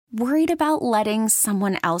Worried about letting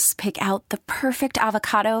someone else pick out the perfect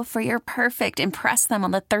avocado for your perfect impress them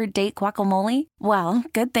on the third date guacamole? Well,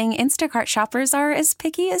 good thing Instacart shoppers are as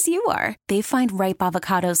picky as you are. They find ripe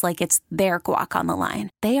avocados like it's their guac on the line.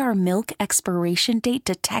 They are milk expiration date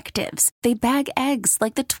detectives. They bag eggs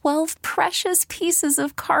like the 12 precious pieces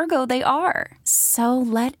of cargo they are. So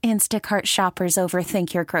let Instacart shoppers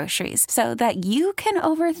overthink your groceries so that you can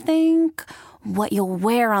overthink what you'll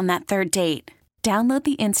wear on that third date. Download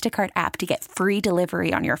the Instacart app to get free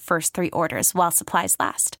delivery on your first 3 orders while supplies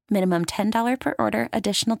last. Minimum $10 per order.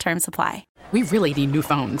 Additional terms apply. We really need new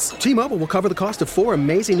phones. T-Mobile will cover the cost of 4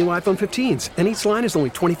 amazing new iPhone 15s, and each line is only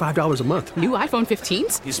 $25 a month. New iPhone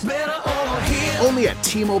 15s? It's better over here. Only at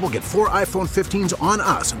T-Mobile, get 4 iPhone 15s on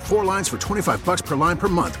us and 4 lines for $25 per line per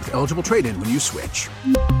month with eligible trade-in when you switch.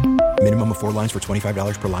 Minimum of 4 lines for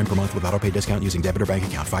 $25 per line per month with autopay discount using debit or bank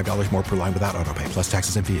account. $5 more per line without autopay, plus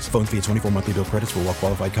taxes and fees. Phone fee at 24 monthly bill credits for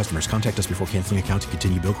well-qualified customers. Contact us before canceling account to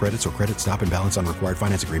continue bill credits or credit stop and balance on required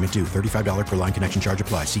finance agreement due. $35 per line connection charge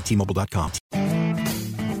applies. See T-Mobile.com.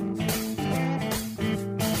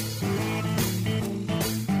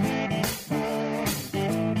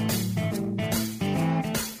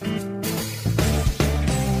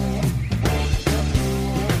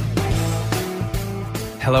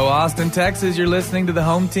 Hello, Austin, Texas. You're listening to the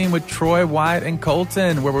Home Team with Troy, Wyatt, and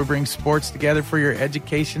Colton, where we bring sports together for your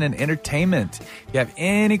education and entertainment. If you have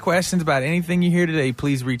any questions about anything you hear today,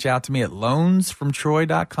 please reach out to me at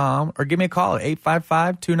loansfromtroy.com or give me a call at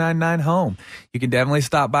 855-299-HOME. You can definitely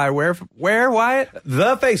stop by where, Wyatt?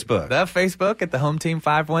 The Facebook. The Facebook at the Home Team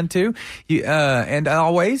 512. And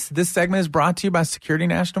always, this segment is brought to you by Security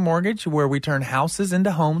National Mortgage, where we turn houses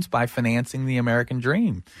into homes by financing the American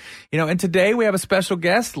dream. And today we have a special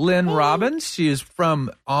guest, Lynn Robbins. She is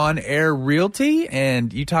from On Air Realty,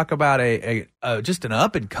 and you talk about just an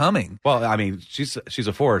up and coming. Well, I mean, she's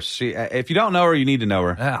a force. If you don't know her, you need to know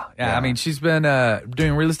her. Yeah. I mean, she's been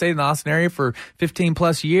doing real estate in the Austin area for 15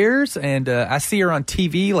 plus years, and I see her on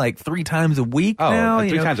TV like 3 times a week now. Like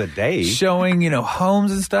 3 times a day, showing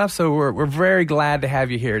homes and stuff. So we're very glad to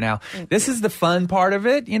have you here. Now, this is the fun part of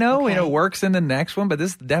it. Works in the next one, but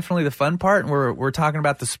this is definitely the fun part. And we're talking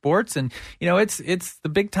about the sports, and it's the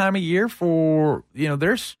big time of year for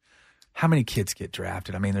there's. How many kids get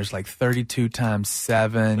drafted? I mean, there's like 32 times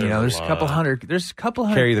 7. There's a couple hundred. There's a couple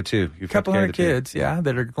hundred. Carry the 2. A couple hundred kids, that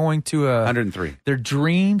are going to 103. Their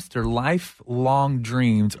dreams, their lifelong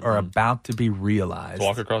dreams, are about to be realized. To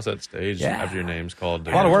walk across that stage after your name's called.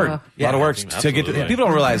 A lot of work. A lot of work to get. People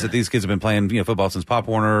don't realize that these kids have been playing football since Pop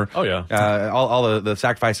Warner. Oh yeah. All the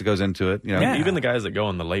sacrifice that goes into it. Even the guys that go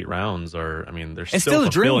in the late rounds they're still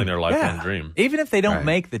fulfilling their lifelong dream. Even if they don't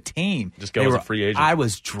make the team, just go as a free agent. I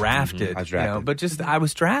was drafted. I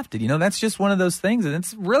was drafted. That's just one of those things, and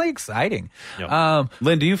it's really exciting. Yep.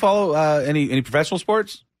 Lynn, do you follow any professional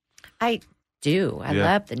sports? I do. I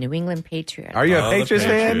love the New England Patriots. Are you a Patriots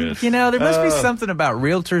fan? There must be something about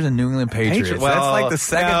realtors and New England Patriots. Well, that's like the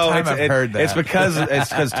second time I've heard that. It's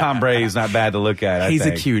because Tom Brady's not bad to look at. He's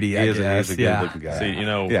a cutie. He's a good looking guy. See,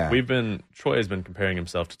 Troy has been comparing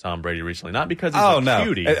himself to Tom Brady recently, not because he's a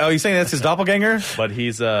cutie. Oh, you saying that's his doppelganger? But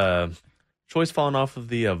he's Troy's fallen off of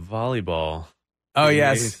the volleyball. Oh,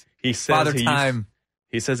 yes. He says Father Time.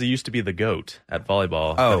 He says he used to be the GOAT at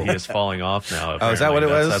volleyball. But he is falling off now. Oh, is that what it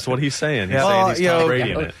was? That's what he's saying. He's saying he's Tom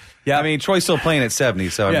Brady in it. Yeah, I mean, Troy's still playing at 70,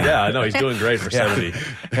 so I know he's doing great for 70.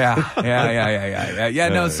 If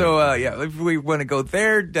we want to go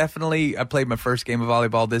there, definitely. I played my first game of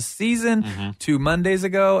volleyball this season 2 Mondays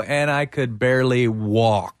ago, and I could barely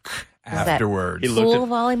walk. Afterwards, pool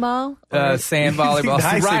volleyball, sand volleyball.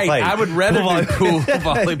 Right, played. I would rather do pool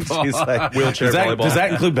volleyball. Wheelchair volleyball. Does that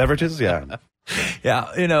include beverages? Yeah.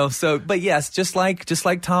 But yes, just like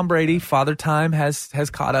Tom Brady, Father Time has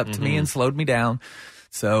caught up to me and slowed me down.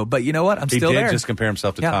 So, but you know what? I'm still there. He did just compare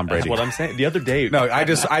himself to Tom Brady. That's what I'm saying. The other day. No, I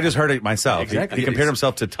just heard it myself. Exactly. He compared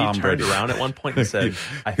himself to Tom Brady. He turned around at one point and said,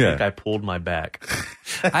 I think I pulled my back.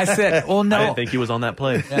 I said, well, no. I didn't think he was on that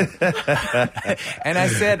play. And I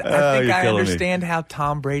said, I think I understand how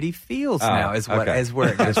Tom Brady feels now is where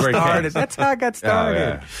it got started. That's how I got started.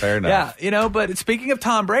 Yeah, fair enough. Yeah, but speaking of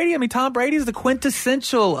Tom Brady, I mean, Tom Brady is the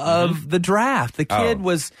quintessential of the draft. The kid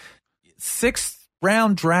was 6th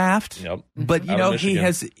round draft, but he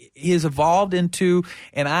has evolved into,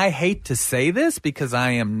 and I hate to say this because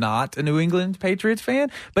I am not a New England Patriots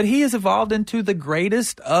fan, but he has evolved into the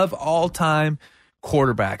greatest of all time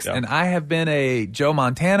quarterbacks. And I have been a Joe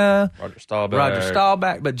Montana, Roger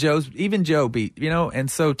Staubach, but even Joe beat, and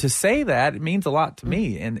so to say that, it means a lot to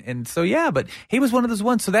me. And so, but he was one of those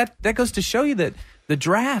ones. So that goes to show you that the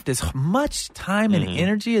draft, as much time and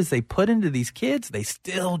energy as they put into these kids, they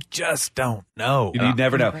still just don't know. You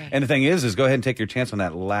never know. And the thing is go ahead and take your chance on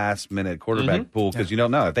that last-minute quarterback pool because you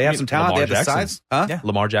don't know. If they have some talent, Lamar they have the size. Huh? Yeah.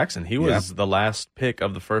 Lamar Jackson, he was the last pick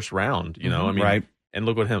of the first round, right. And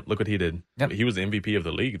look what he did. Yep. He was the MVP of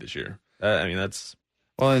the league this year. That's...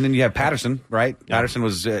 Well, and then you have Patterson, right? Yeah. Patterson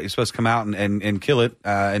was supposed to come out and kill it.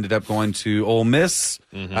 Ended up going to Ole Miss.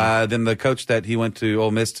 Then the coach that he went to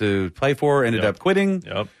Ole Miss to play for ended up quitting.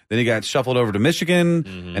 Yep. Then he got shuffled over to Michigan,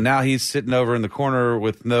 and now he's sitting over in the corner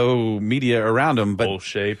with no media around him. But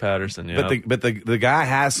Shea Patterson, but the guy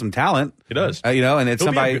has some talent. He does, and it's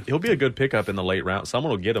he'll be a good pickup in the late round.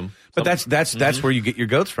 Someone will get him. But that's where you get your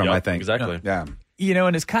goats from, I think. Exactly. Yeah.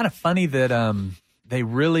 And it's kind of funny that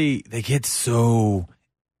they get so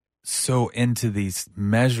into these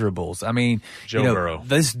measurables. I mean, Joe Burrow.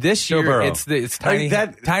 This year Burrow. it's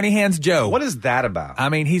tiny hands Joe. What is that about? I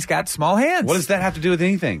mean, he's got small hands. What does that have to do with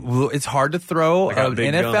anything? Well, it's hard to throw an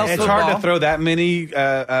NFL It's football. hard to throw that many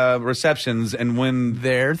receptions and win.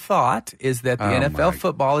 Their thought is that the NFL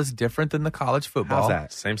football is different than the college football. How's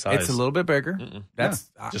that? Same size. It's a little bit bigger.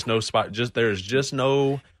 That's just no spot. There's just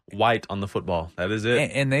no white on the football. That is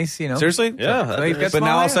it. and they, Seriously? Yeah. So he's got but small now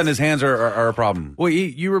all of a hands. sudden his hands are a problem. Well,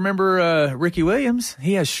 you remember Ricky Williams?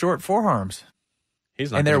 He has short forearms.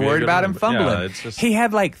 He's not And they're gonna be a worried good about one, him but fumbling. Yeah, it's just, He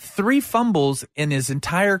had like 3 fumbles in his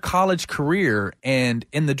entire college career, and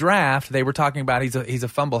in the draft, they were talking about he's a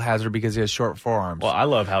fumble hazard because he has short forearms. well, I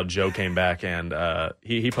love how Joe came back and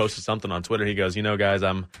he posted something on Twitter. He goes, guys,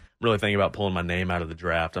 I'm really thinking about pulling my name out of the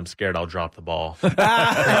draft. I'm scared I'll drop the ball.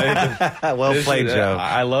 Well played, Joe.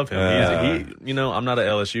 I love him. I'm not an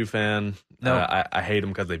LSU fan. No. I hate him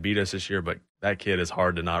because they beat us this year, but that kid is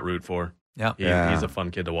hard to not root for. Yeah. He's a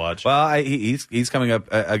fun kid to watch. Well, he's coming up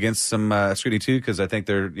against some scrutiny too because I think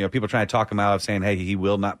they're people trying to talk him out of saying, hey, he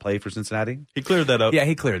will not play for Cincinnati. He cleared that up. Yeah,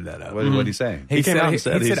 he cleared that up. What did he say? He came said, out and he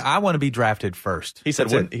said said, I want to be drafted first. He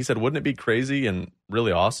said, wouldn't it be crazy and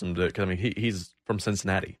really awesome to? Because he's from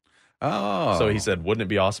Cincinnati. Oh, So he said, wouldn't it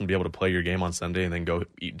be awesome to be able to play your game on Sunday and then go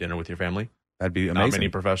eat dinner with your family? that'd be amazing. Not many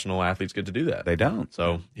professional athletes get to do that. They don't.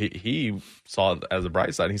 So he saw it as a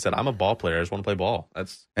bright side. He said, I'm a ball player. I just want to play ball.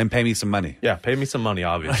 And pay me some money. Yeah, pay me some money,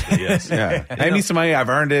 obviously. Yes. Yeah. Pay me some money. I've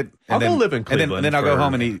earned it. I'll go live in Cleveland. And then I'll go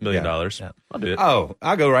home and eat $1 million. Yeah. I'll do it. Oh,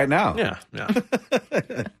 I'll go right now. Yeah.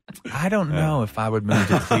 I don't know if I would move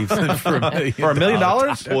to Cleveland for $1 million. For $1 million?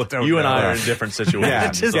 Well, you and I are in different situations. Yeah,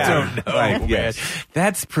 I just yeah. don't know, Right, man. yes.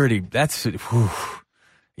 That's pretty. That's whew.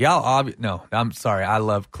 Y'all. No, I'm sorry. I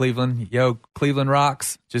love Cleveland. Yo, Cleveland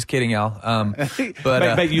rocks. Just kidding, y'all.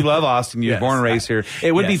 But you love Austin. You're yes, born and raised here.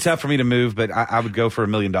 It would be yes. tough for me to move, but I would go for $1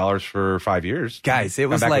 million for 5 years. Guys, it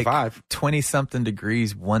Come was back to like 5. 20-something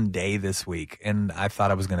degrees one day this week, and I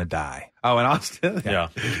thought I was going to die. Oh, in Austin? Yeah.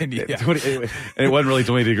 And yeah. It wasn't really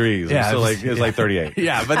 20 degrees. Yeah, it was like 38.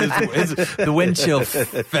 Yeah, but the wind chill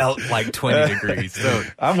felt like 20 degrees. So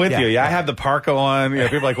I'm with you. Yeah, I have the parka on.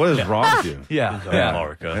 People are like, what is wrong with you? yeah.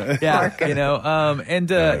 Parka. Yeah,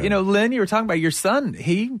 Lynn, you were talking about your son.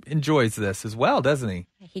 He enjoys this as well, doesn't he?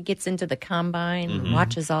 He gets into the combine,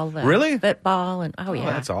 watches all the Really? football, and yeah.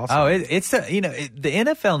 That's awesome. Oh, the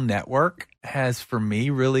NFL Network has, for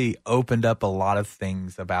me, really opened up a lot of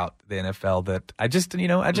things about the NFL that I just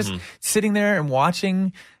sitting there and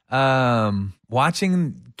watching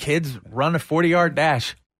kids run a 40-yard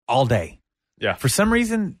dash all day. Yeah. For some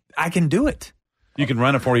reason, I can do it. You can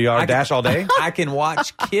run a 40-yard dash all day? I can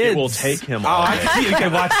watch kids. It will take him Oh, all I day. see. You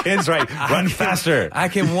can watch kids, right? Run faster. I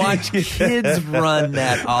can watch kids run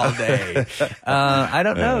that all day. I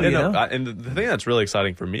don't know. And the thing that's really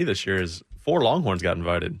exciting for me this year is 4 Longhorns got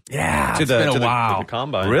invited. Yeah, To it's the- been to a the- while. To the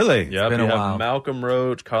combine. Really? Yep. been You a have while. Malcolm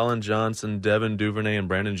Roach, Colin Johnson, Devin Duvernay, and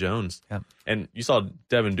Brandon Jones. Yep. And you saw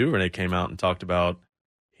Devin Duvernay came out and talked about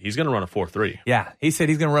he's going to run a 4.3. Yeah, he said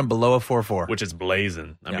he's going to run below a 4.4. Which is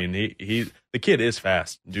blazing. I Yeah. mean, the kid is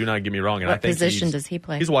fast. Do not get me wrong. And What I think position does he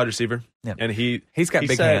play? He's a wide receiver. Yeah. And he's got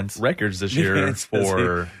big set hands. records this Big year hands, does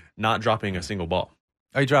for not dropping a single ball.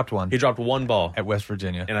 Oh, he dropped one He dropped 1 ball. at West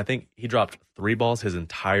Virginia. And I think he dropped 3 balls his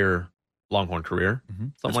entire Longhorn career.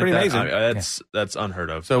 Something That's like pretty that. amazing. I mean, that's unheard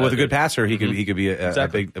of. So with a good passer, he could be a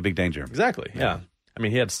Exactly. big danger. Exactly. Yeah. I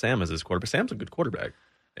mean, he had Sam as his quarterback. Sam's a good quarterback.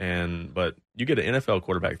 But you get an NFL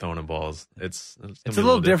quarterback throwing in balls. It's a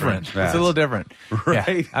little different. It's a little different,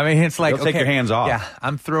 right? Yeah. I mean, it's like They'll take your hands off. Yeah,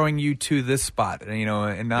 I'm throwing you to this spot,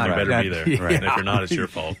 and not. You better be there. Right. And if you're not, it's your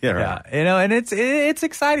fault. Yeah, and it's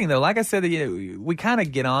exciting though. Like I said, we kind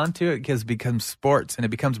of get on to it because it becomes sports and it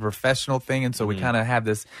becomes a professional thing, and so we kind of have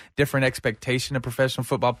this different expectation of professional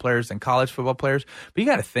football players and college football players. But you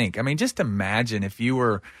got to think. I mean, just imagine if you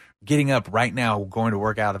were getting up right now, going to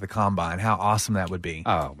work out at the combine, how awesome that would be.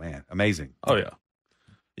 Oh, man. Amazing. Oh, yeah.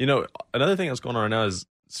 Another thing that's going on right now is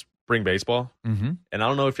spring baseball. Mm-hmm. And I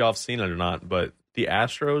don't know if y'all have seen it or not, but the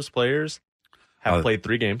Astros players have played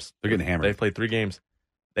 3 games. They're getting hammered. They've played 3 games.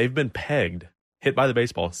 They've been hit by the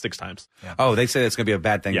baseball 6 times. Yeah. Oh, they say it's going to be a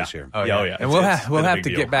bad thing this year. Oh, yeah. And we'll have to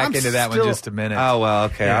get back into that one in just a minute. Oh, well,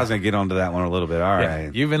 okay. Yeah. I was going to get onto that one a little bit. All right.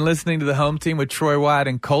 You've been listening to the Home Team with Troy Wyatt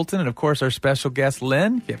and Colton, and, of course, our special guest,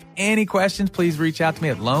 Lynn. If you have any questions, please reach out to me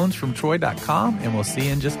at loansfromtroy.com, and we'll see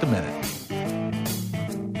you in just a minute.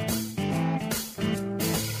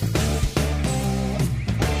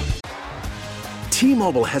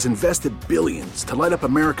 T-Mobile has invested billions to light up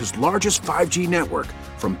America's largest 5G network,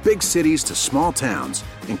 from big cities to small towns,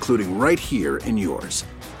 including right here in yours.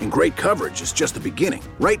 And great coverage is just the beginning.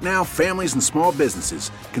 Right now, families and small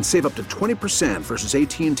businesses can save up to 20% versus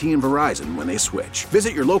AT&T and Verizon when they switch.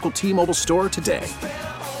 Visit your local T-Mobile store today.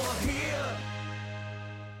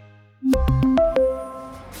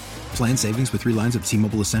 Plan savings with 3 lines of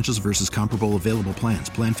T-Mobile Essentials versus comparable available plans.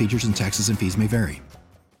 Plan features and taxes and fees may vary.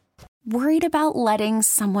 Worried about letting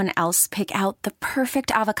someone else pick out the perfect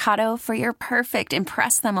avocado for your perfect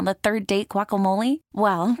impress them on the third date guacamole?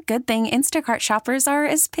 Well, good thing Instacart shoppers are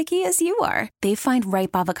as picky as you are. They find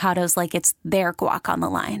ripe avocados like it's their guac on the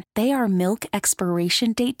line. They are milk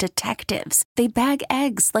expiration date detectives. They bag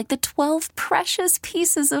eggs like the 12 precious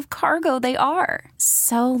pieces of cargo they are.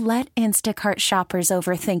 So let Instacart shoppers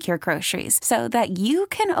overthink your groceries so that you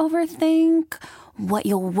can overthink what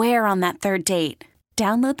you'll wear on that third date.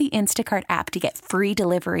 Download the Instacart app to get free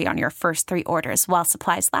delivery on your first 3 orders while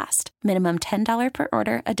supplies last. Minimum $10 per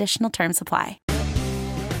order. Additional terms apply.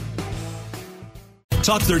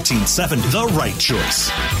 Talk 1370, the right choice.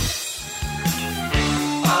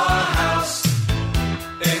 Our house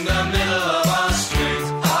in the middle of our street.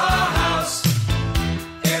 Our house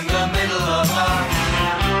in the middle of our...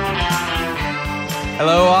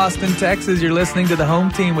 Hello, Austin, Texas. You're listening to the Home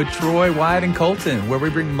Team with Troy, Wyatt, and Colton, where we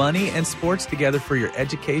bring money and sports together for your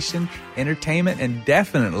education, entertainment, and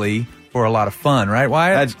definitely for a lot of fun. Right,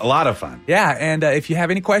 Wyatt? That's a lot of fun. Yeah, and if you have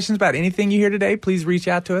any questions about anything you hear today, please reach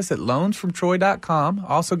out to us at loansfromtroy.com.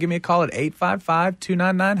 Also, give me a call at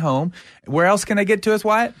 855-299-HOME. Where else can I get to us,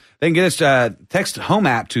 Wyatt? They can get us, text HOME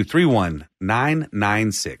app to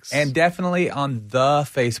 31996. And definitely on the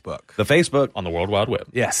Facebook. The Facebook. On the World Wide Web.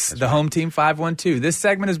 Yes, that's the right. Home Team 512. This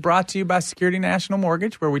segment is brought to you by Security National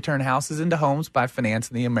Mortgage, where we turn houses into homes by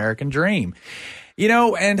financing the American dream.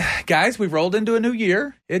 And guys, we've rolled into a new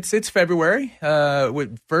year. It's February.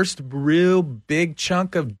 With first real big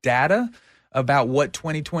chunk of data about what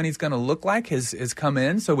 2020 is going to look like has come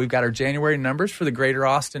in. So we've got our January numbers for the greater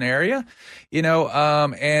Austin area,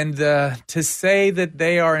 and to say that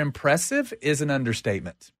they are impressive is an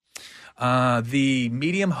understatement. The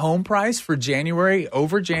median home price for January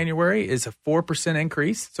over January is a 4%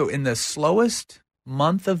 increase. So in the slowest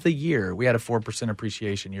month of the year, we had a 4%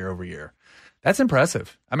 appreciation year over year. That's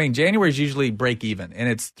impressive. I mean, January is usually break even, and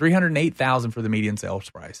it's $308,000 for the median sales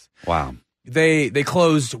price. Wow. They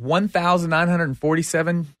closed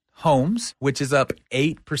 1,947 homes, which is up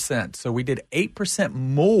 8%. So we did 8%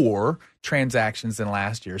 more transactions than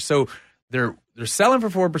last year. So they're selling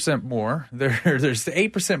for 4% more. There's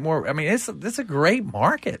 8% more. I mean, it's a great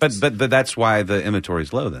market. But that's why the inventory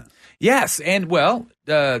is low then. Yes, and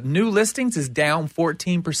new listings is down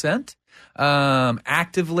 14%.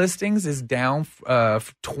 Active listings is down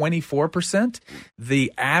 24%.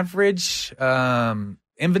 The average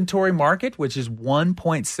inventory market, which is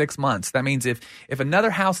 1.6 months. That means if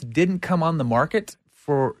another house didn't come on the market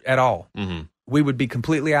at all, we would be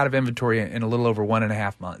completely out of inventory in a little over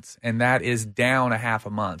 1.5 months. And that is down a half a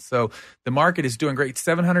month. So the market is doing great.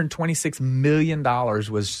 $726 million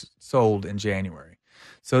was sold in January.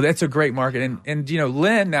 So that's a great market. And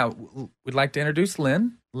Lynn, now we'd like to introduce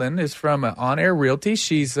Lynn. Lynn is from On Air Realty.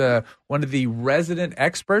 She's one of the resident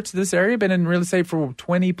experts of this area, been in real estate for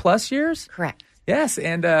 20 plus years. Correct. Yes,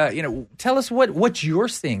 and tell us what you're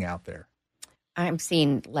seeing out there. I'm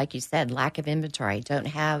seeing, like you said, lack of inventory. I don't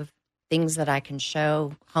have things that I can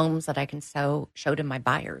show, homes that I can show to my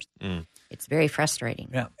buyers. It's very frustrating.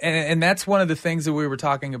 Yeah, and that's one of the things that we were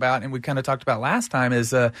talking about, and we kind of talked about last time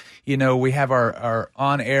is, we have our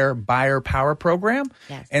on-air buyer power program,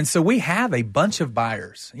 Yes. and so we have a bunch of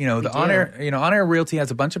buyers. The on-air Realty has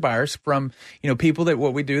a bunch of buyers from people that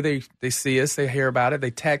what we do, they see us, they hear about it,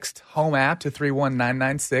 they text Home App to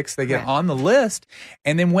 31996, they get Correct. on the list,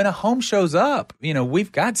 and then when a home shows up,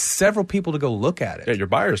 we've got several people to go look at it. Yeah, your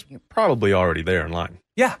buyer's probably already there in line.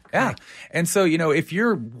 Yeah. And so, if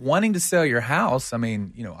you're wanting to sell your house,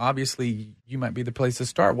 obviously you might be the place to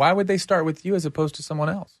start. Why would they start with you as opposed to someone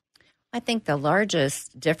else? I think the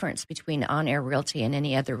largest difference between On-Air Realty and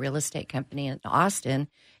any other real estate company in Austin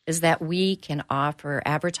is that we can offer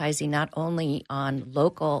advertising not only on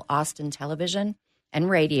local Austin television and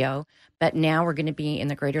radio, but now we're going to be in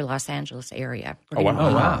the greater Los Angeles area. We're going to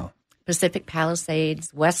be wow. Pacific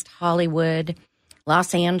Palisades, West Hollywood,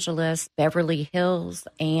 Los Angeles, Beverly Hills,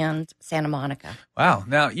 and Santa Monica. Wow.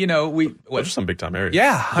 Now, Those are some big time areas.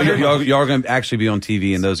 Yeah. So y'all are going to actually be on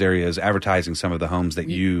TV in those areas, advertising some of the homes that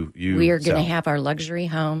you We are going to sell. have our luxury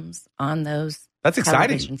homes on those. That's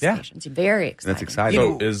exciting. television Yeah. stations. Very exciting. That's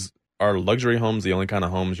exciting. So are luxury homes the only kind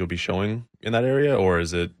of homes you'll be showing in that area, or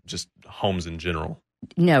is it just homes in general?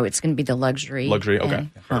 No, it's going to be the luxury. Luxury, okay.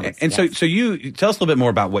 homes, And yes. so you tell us a little bit more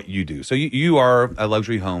about what you do. So you are a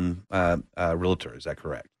luxury home realtor, is that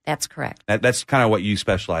correct? That's correct. That's kind of what you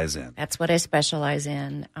specialize in. That's what I specialize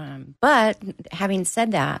in. But having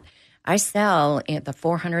said that, I sell in the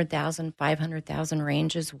 400,000, 500,000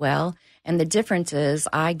 range as well. And the difference is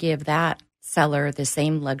I give that seller the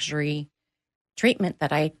same luxury treatment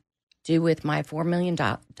that I do with my $4 million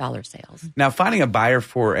sales. Now, finding a buyer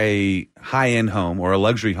for a high-end home or a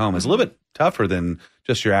luxury home is a little bit tougher than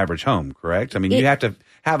just your average home, correct? I mean, you have to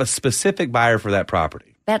have a specific buyer for that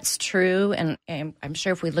property. That's true. And I'm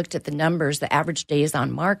sure if we looked at the numbers, the average days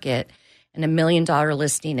on market and $1 million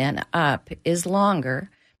listing and up is longer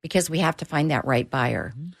because we have to find that right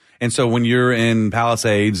buyer. And so when you're in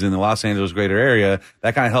Palisades in the Los Angeles greater area,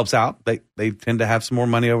 that kind of helps out. They tend to have some more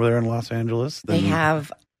money over there in Los Angeles. They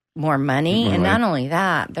have more money. More and money. not only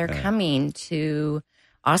that, they're coming to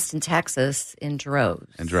Austin, Texas in droves.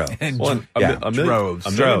 Droves. Well, a droves.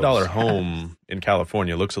 $1 million home in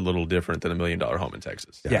California looks a little different than $1 million home in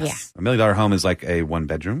Texas. Yes. $1 million home is like a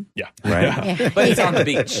one-bedroom. Yeah. Right? Yeah. But it's on the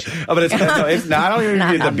beach. Oh, but it's not. I don't even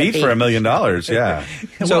Not need the on the beach for $1 million. Yeah.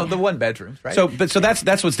 So the one bedrooms, right? So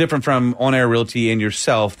that's what's different from On-Air Realty and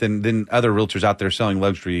yourself than other realtors out there selling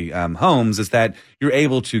luxury homes is that you're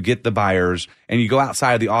able to get the buyers and you go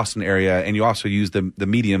outside of the Austin area and you also use the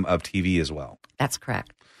medium of TV as well. That's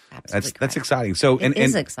correct. Absolutely That's correct. exciting. So It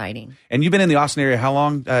is exciting. And you've been in the Austin area how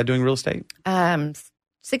long doing real estate?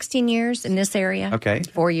 16 years in this area. Okay.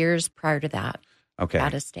 4 years prior to that. Okay.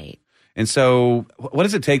 Out of state. And so, what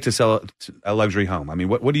does it take to sell a luxury home? I mean,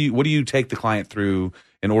 what do you take the client through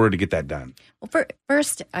in order to get that done? Well,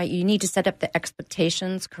 first, you need to set up the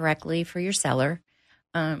expectations correctly for your seller.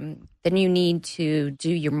 Then you need to do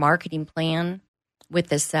your marketing plan with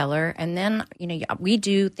the seller. And then, we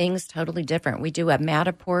do things totally different. We do a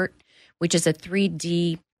Matterport, which is a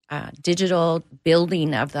 3D digital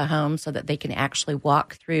building of the home so that they can actually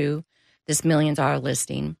walk through this $1 million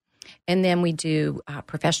listing. And then we do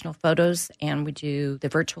professional photos and we do the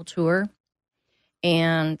virtual tour.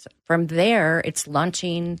 And from there, it's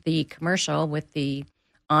launching the commercial with the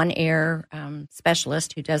on-air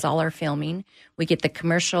specialist who does all our filming. We get the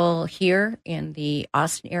commercial here in the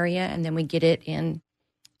Austin area, and then we get it in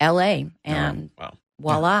L.A. And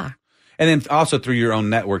voila. And then also through your own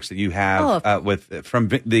networks that you have from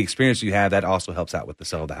the experience you have, that also helps out with the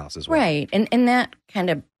sale of the house as well. Right. And that kind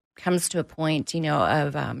of comes to a point,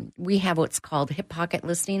 of we have what's called hip pocket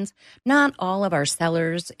listings. Not all of our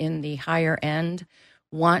sellers in the higher end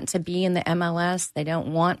want to be in the MLS. They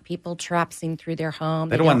don't want people traipsing through their home.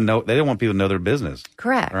 They don't want people to know their business.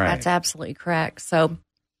 Correct. Right. That's absolutely correct. So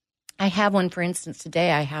I have one, for instance,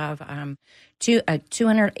 today I have a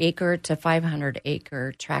 200-acre to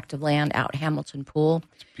 500-acre tract of land out Hamilton Pool.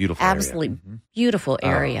 Beautiful Absolutely beautiful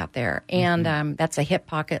area out there. And that's a hip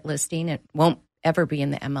pocket listing. It won't ever be in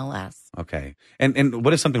the MLS. Okay. And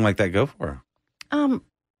what does something like that go for?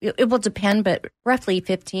 It will depend, but roughly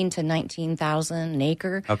 $15,000 to $19,000 an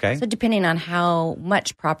acre. Okay. So depending on how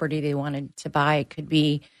much property they wanted to buy, it could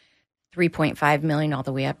be 3.5 million all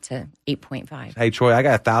the way up to 8.5. Hey, Troy, I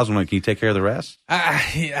got 1,000 one. Can you take care of the rest?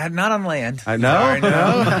 Not on land. I know. Sorry,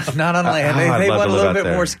 no. Not on land. I'd They love want to a live little out bit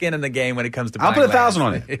there. more skin in the game when it comes to I'll buying put 1,000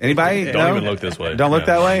 on land. it. Anybody? Don't No? even look this way. Don't look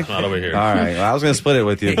that way? Not over here. All right. Well, I was going to split it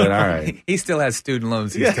with you, but all right. He still has student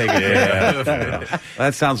loans he's taking.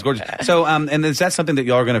 That sounds gorgeous. So, and is that something that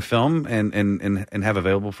y'all are going to film and have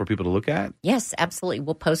available for people to look at? Yes, absolutely.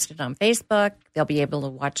 We'll post it on Facebook. They'll be able to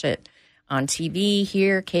watch it on TV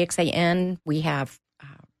here, KXAN. We have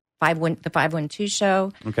the 512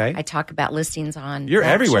 show. Okay. I talk about listings on You're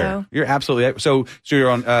that everywhere. show. You're absolutely so you're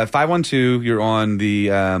on 512. You're on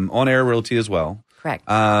the On Air Realty as well. Correct.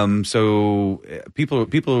 So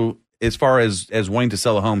people as far as wanting to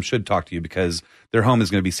sell a home should talk to you because their home is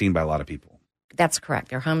going to be seen by a lot of people. That's correct.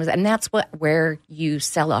 Their home is, and that's where you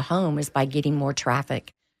sell a home is by getting more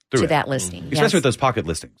traffic Through to it. that listing. Especially Yes. with those pocket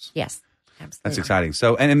listings. Yes. Absolutely. That's exciting.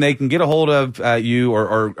 So, and they can get a hold of you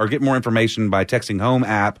or get more information by texting Home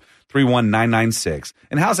app 31996.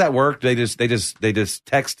 And how's that work? They just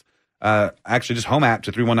text actually just Home app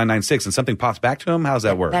to 31996 and something pops back to them. How's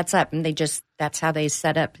that work? That's up, and that's how they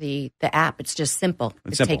set up the app. It's just simple.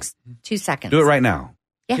 It's it simple. takes 2 seconds. Do it right now.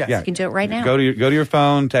 Yeah, you can do it right now. Go to your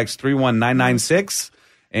phone, text 31996.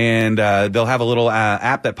 And they'll have a little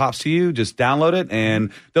app that pops to you. Just download it,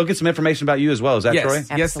 and they'll get some information about you as well. Is that yes.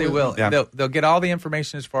 Troy? Yes, they will. Yeah. They'll get all the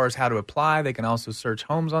information as far as how to apply. They can also search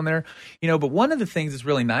homes on there. But one of the things that's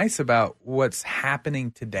really nice about what's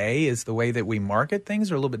happening today is the way that we market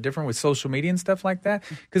things are a little bit different with social media and stuff like that.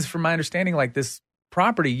 Because from my understanding, like this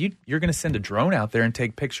property, you're going to send a drone out there and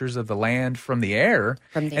take pictures of the land from the air,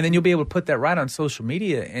 and then you'll be able to put that right on social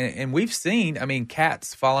media. And we've seen,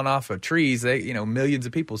 cats falling off of trees. They, millions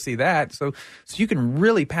of people see that. So you can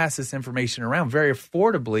really pass this information around very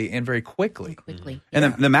affordably and very quickly.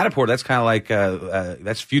 And the Matterport, that's kind of like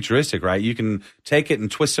that's futuristic, right? You can take it and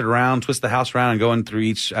twist it around, twist the house around, and go in through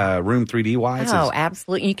each room 3D wise. Oh,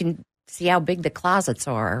 absolutely. You can see how big the closets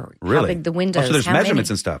are, Really? how big the windows. So there's how measurements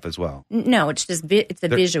many. and stuff as well. No, it's just it's a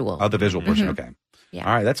visual. Oh, the visual portion. Mhm. Okay. Yeah.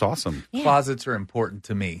 All right, that's awesome. Yeah. Closets are important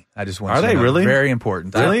to me. I just want Are you to they know. really? Very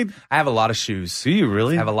important. Really? I have a lot of shoes. Do you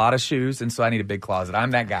really? I have a lot of shoes, and so I need a big closet.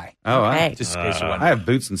 I'm that guy. Oh, Okay. Just in case you wonder. I have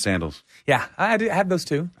boots and sandals. Yeah, I have those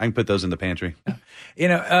too. I can put those in the pantry.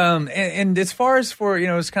 And as far as for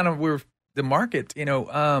it's kind of the market.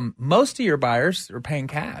 Most of your buyers are paying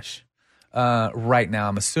cash right now.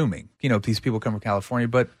 I'm assuming these people come from California,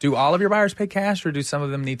 but do all of your buyers pay cash, or do some of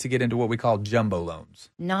them need to get into what we call jumbo loans?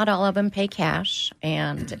 Not all of them pay cash,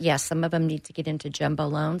 and yes, some of them need to get into jumbo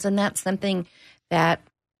loans, and that's something that,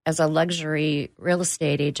 as a luxury real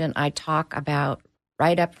estate agent, I talk about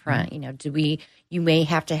right up front. You may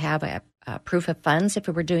have to have a proof of funds if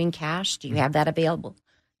we were doing cash. Do you have that available?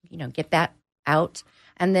 Get that out,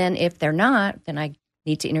 and then if they're not, then I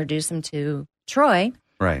need to introduce them to Troy.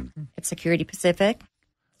 Right. At Security Pacific,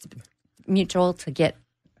 it's mutual to get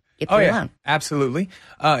the loan. Absolutely.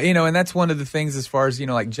 And that's one of the things as far as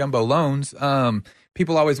like jumbo loans.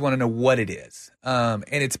 People always want to know what it is, and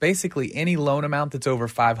it's basically any loan amount that's over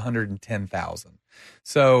 $510,000.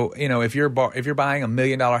 So if you're buying $1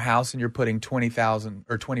 million house and you're putting $20,000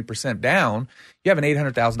 or 20% down, you have an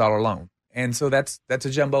 $800,000 loan. And so that's a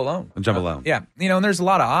jumbo loan. A jumbo loan. Yeah. And there's a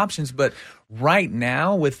lot of options, but right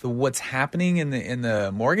now with what's happening in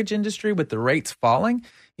the mortgage industry with the rates falling,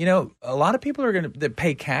 a lot of people are that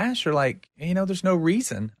pay cash are like, there's no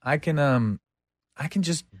reason I can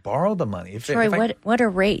just borrow the money. Troy, what are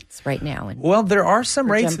rates right now? Well, there are some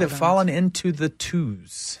for rates jumbo that have fallen into the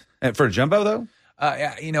twos. And for jumbo though?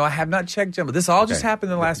 I have not checked jumbo. This all just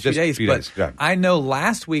happened in the last few Just a days. few but days. Go ahead. I know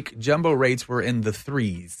last week jumbo rates were in the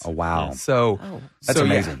threes. Oh wow. So That's so,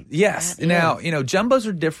 amazing. Yeah. Yes. That Now is. jumbos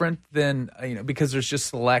are different than because there's just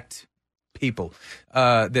select people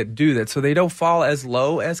that do that, so they don't fall as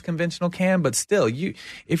low as conventional can. But still,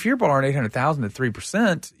 if you're borrowing $800,000 at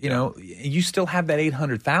 3%, you still have that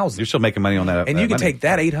 $800,000. You're still making money on that. And you can money. take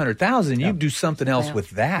that $800,000 and you do something else with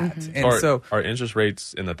that. And Are interest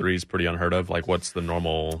rates in the threes pretty unheard of? Like, what's the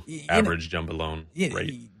normal average jumbo loan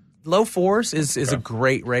rate? Low fours is a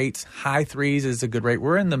great rate. High threes is a good rate.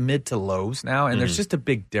 We're in the mid to lows now, and there's just a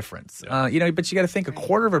big difference. But you got to think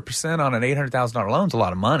 0.25% on an $800,000 loan is a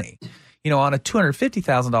lot of money. On a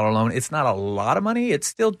 $250,000 loan, it's not a lot of money. It's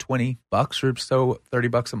still $20 or so,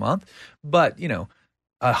 $30 a month. But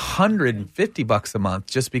 $150 a month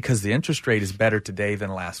just because the interest rate is better today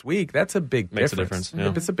than last week, that's a big Makes difference. a difference.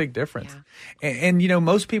 Yeah. It's a big difference. Yeah. And,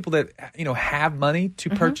 most people that, have money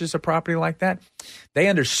to purchase a property like that, they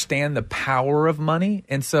understand the power of money.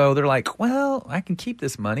 And so they're like, well, I can keep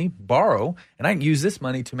this money, borrow, and I can use this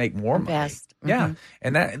money to make more money. Yeah.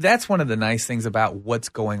 And that's one of the nice things about what's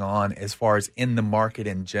going on as far as in the market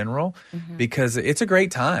in general, because it's a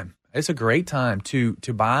great time. It's a great time to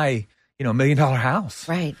buy, $1 million house.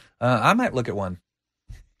 Right. I might look at one.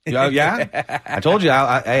 Yeah? I told you,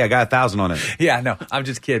 I got 1,000 on it. Yeah, no, I'm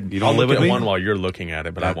just kidding. You don't live look with at me? one while you're looking at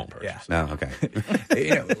it, but I won't purchase. No, okay.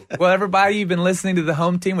 Well, everybody, you've been listening to the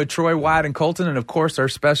Home Team with Troy, Wyatt, and Colton, and of course our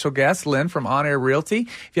special guest, Lynn from On Air Realty.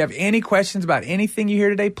 If you have any questions about anything you hear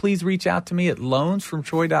today, please reach out to me at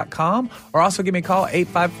loansfromtroy.com or also give me a call at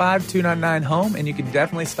 855-299-HOME, and you can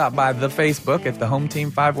definitely stop by the Facebook at the Home Team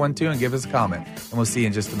 512 and give us a comment. And we'll see you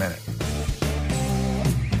in just a minute.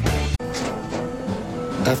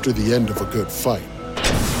 After the end of a good fight,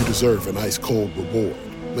 you deserve an ice-cold reward.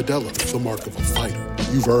 Modelo is the mark of a fighter.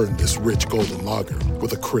 You've earned this rich golden lager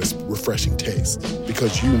with a crisp, refreshing taste.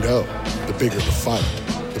 Because you know, the bigger the fight,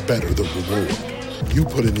 the better the reward. You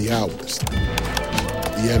put in the hours,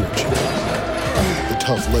 the energy, the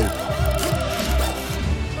tough labor.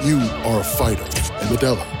 You are a fighter, and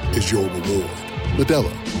Modelo is your reward.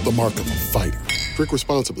 Modelo, the mark of a fighter. Drink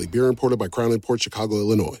responsibly. Beer imported by Crown Imports, Chicago,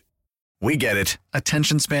 Illinois. We get it.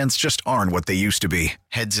 Attention spans just aren't what they used to be.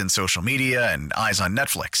 Heads in social media and eyes on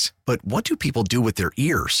Netflix. But what do people do with their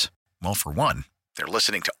ears? Well, for one, they're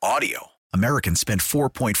listening to audio. Americans spend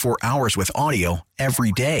 4.4 hours with audio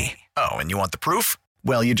every day. Oh, and you want the proof?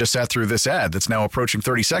 Well, you just sat through this ad that's now approaching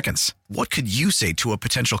 30 seconds. What could you say to a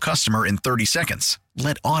potential customer in 30 seconds?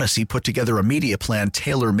 Let Odyssey put together a media plan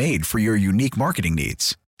tailor-made for your unique marketing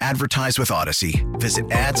needs. Advertise with Odyssey.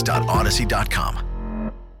 Visit ads.odyssey.com.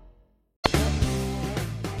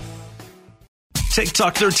 Take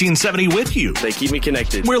Talk 1370 with you. They keep me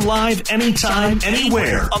connected. We're live anytime,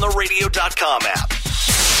 anywhere on the radio.com app.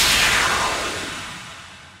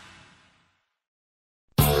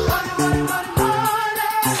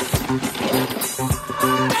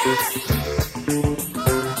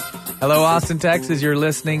 Hello, Austin, Texas. You're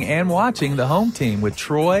listening and watching the Home Team with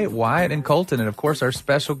Troy, Wyatt, and Colton, and of course our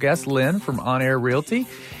special guest, Lynn from On Air Realty.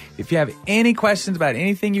 If you have any questions about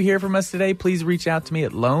anything you hear from us today, please reach out to me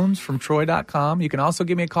at loansfromtroy.com. You can also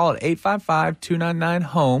give me a call at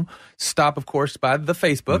 855-299-HOME. Stop, of course, by the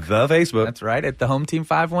Facebook. The Facebook. That's right, at the Home Team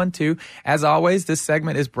 512. As always, this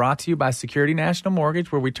segment is brought to you by Security National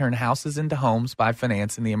Mortgage, where we turn houses into homes by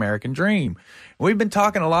financing the American dream. We've been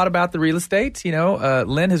talking a lot about the real estate.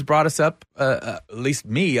 Lynn has brought us up, at least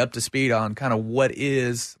me, up to speed on kind of what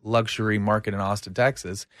is luxury market in Austin,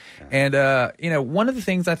 Texas. And, one of the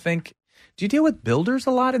things I think, do you deal with builders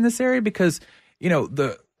a lot in this area? Because,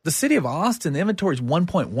 the city of Austin, the inventory is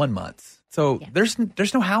 1.1 months. So there's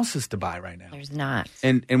no houses to buy right now. There's not.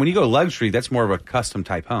 And when you go luxury, that's more of a custom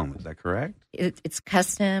type home. Is that correct? It's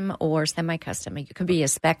custom or semi-custom. It could be a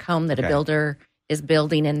spec home that a builder is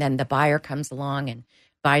building, and then the buyer comes along and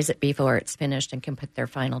buys it before it's finished and can put their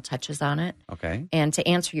final touches on it. Okay. And to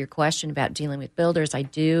answer your question about dealing with builders, I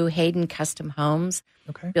do. Hayden Custom Homes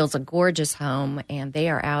builds a gorgeous home, and they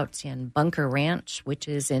are out in Bunker Ranch, which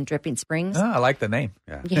is in Dripping Springs. Oh, I like the name.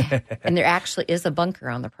 Yeah. And there actually is a bunker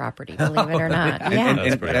on the property, believe it or not.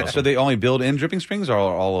 And so they only build in Dripping Springs or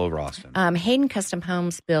all over Austin? Hayden Custom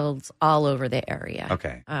Homes builds all over the area.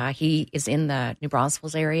 Okay. He is in the New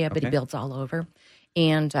Braunfels area, but he builds all over.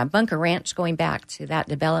 And Bunker Ranch, going back to that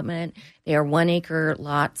development, they are 1 acre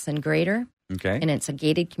lots and greater. Okay. And it's a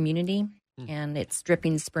gated community, and it's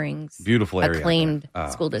Dripping Springs. Beautiful area. Acclaimed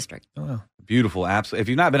school district. Oh. Beautiful. Absolutely. If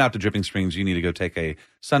you've not been out to Dripping Springs, you need to go take a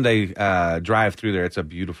Sunday drive through there. It's a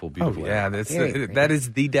beautiful, beautiful area. That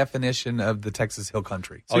is the definition of the Texas Hill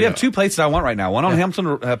Country. So you have two places I want right now. One on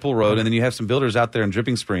Hamilton Pool Road, and then you have some builders out there in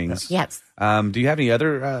Dripping Springs. Yes. Do you have any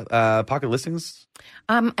other pocket listings?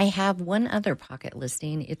 I have one other pocket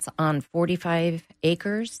listing. It's on 45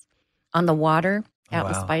 acres on the water out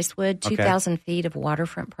in Spicewood, 2,000 feet of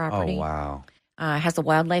waterfront property. Oh, wow. Has a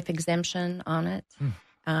wildlife exemption on it.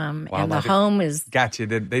 And the home is... Gotcha. You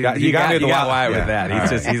got Wyatt with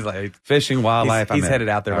that. He's like... Fishing, wildlife. He's headed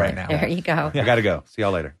out there right now. There you go. I got to go. See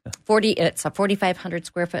y'all later. It's a 4,500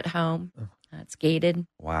 square foot home. It's gated.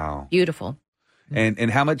 Wow. Beautiful.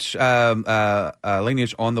 And how much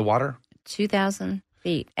lineage on the water? 2,000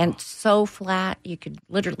 feet. And so flat, you could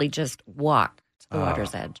literally just walk to the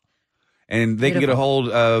water's edge. And they can get a hold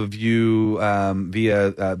of you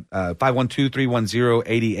via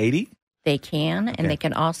 512-310-8080? They can, and they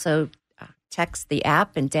can also text the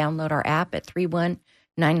app and download our app at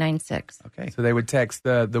 996. Okay. So they would text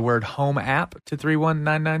the word home app to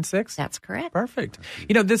 31996? That's correct. Perfect.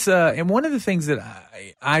 You know, this, and one of the things that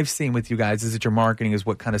I've seen with you guys is that your marketing is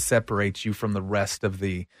what kind of separates you from the rest of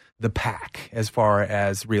the pack as far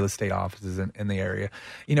as real estate offices in the area.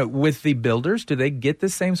 You know, with the builders, do they get the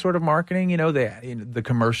same sort of marketing? You know, the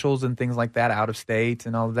commercials and things like that out of state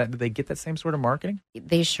and all of that. Do they get that same sort of marketing?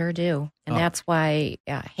 They sure do. And that's why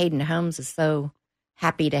Hayden Homes is so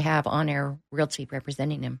happy to have On Air Realty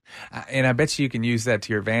representing him. And I bet you can use that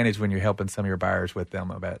to your advantage when you're helping some of your buyers with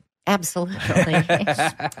them, I bet. Absolutely.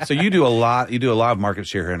 So you do a lot of market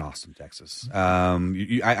share here in Austin, Texas.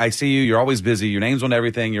 I see you. You're always busy. Your name's on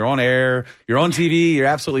everything. You're on air. You're on TV. You're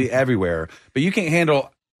absolutely everywhere. But you can't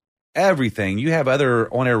handle everything. You have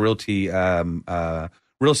other On Air Realty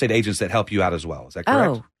real estate agents that help you out as well. Is that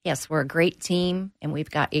correct? Oh, yes. We're a great team, and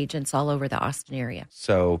we've got agents all over the Austin area.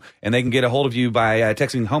 So, and they can get a hold of you by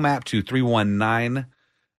texting Home App to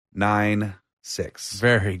 31996.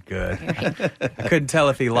 Very good. I couldn't tell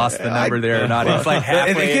if he lost the number there or not. It's like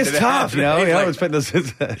halfway. It gets tough, you know. Like, It's this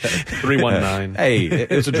 319. Hey,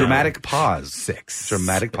 it's a dramatic pause. 6.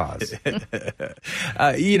 Dramatic pause.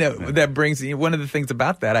 You know, that brings one of the things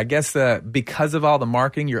about that, I guess, because of all the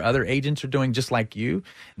marketing your other agents are doing just like you,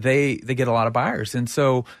 they get a lot of buyers. And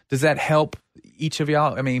so does that help each of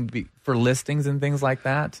y'all? I mean, for listings and things like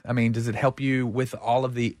that? I mean, does it help you with all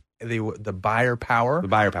of the buyer power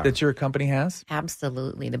that your company has?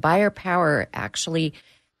 Absolutely. The buyer power actually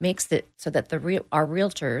makes it so that our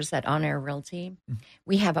realtors at On Air Realty,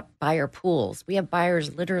 we have buyer pools. We have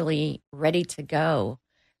buyers literally ready to go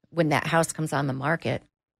when that house comes on the market.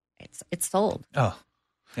 It's sold. Oh.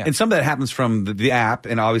 Yeah. And some of that happens from the app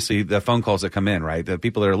and obviously the phone calls that come in, right? The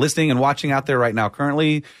people that are listening and watching out there right now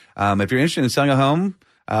currently. If you're interested in selling a home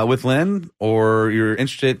with Lynn, or you're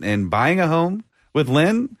interested in buying a home with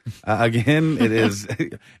Lynn, again, it is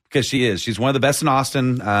because she's one of the best in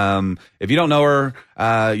Austin. If you don't know her,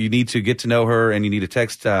 you need to get to know her, and you need to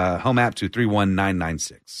text Home App to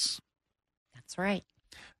 31996. That's right.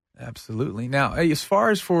 Absolutely. Now, as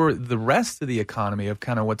far as for the rest of the economy of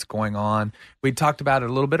kind of what's going on, we talked about it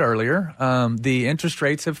a little bit earlier. The interest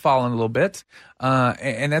rates have fallen a little bit.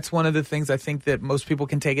 And that's one of the things I think that most people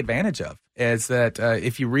can take advantage of, is that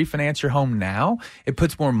if you refinance your home now, it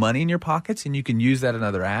puts more money in your pockets and you can use that in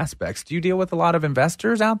other aspects. Do you deal with a lot of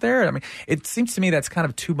investors out there? I mean, it seems to me that's kind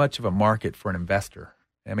of too much of a market for an investor.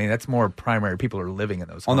 I mean, that's more primary. People are living in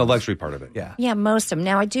those homes. On the luxury part of it. Yeah. Yeah, most of them.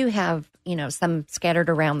 Now, I do have, some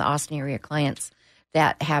scattered around the Austin area clients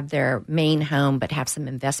that have their main home but have some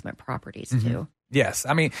investment properties too. Yes.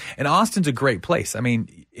 I mean, and Austin's a great place. I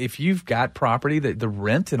mean, if you've got property, the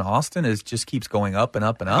rent in Austin just keeps going up and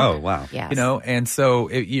up and up. Oh, wow. Yes. And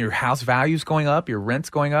so your house value's going up, your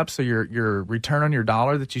rent's going up. So your return on your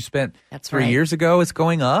dollar that you spent 3 years ago is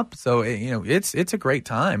going up. So, it's a great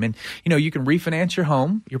time. And, you can refinance your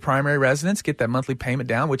home, your primary residence, get that monthly payment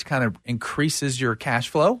down, which kind of increases your cash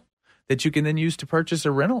flow that you can then use to purchase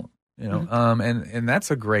a rental, and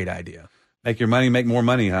that's a great idea. Make your money, make more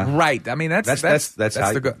money, huh? Right. I mean, that's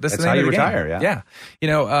how you retire.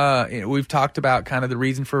 Yeah. We've talked about kind of the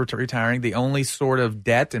reason for retiring. The only sort of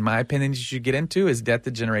debt, in my opinion, you should get into is debt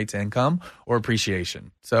that generates income or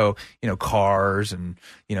appreciation. So, cars and,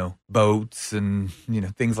 boats and,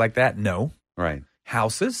 things like that. No. Right.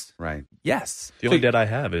 Houses. Right. Yes. The only debt I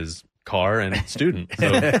have is car and student. So.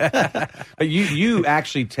 But you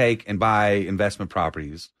actually take and buy investment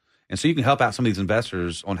properties. And so you can help out some of these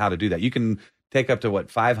investors on how to do that. You can take up to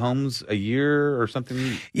 5 homes a year or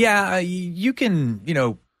something? Yeah, you can,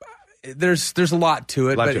 there's a lot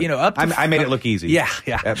to it, but up to I made it look easy. Yeah.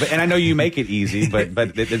 And I know you make it easy,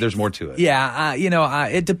 but there's more to it. Yeah,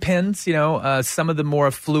 it depends. Some of the more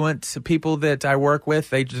affluent people that I work with,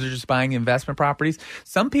 they're just buying investment properties.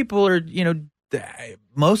 Some people are,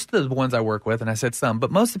 most of the ones I work with, and I said some, but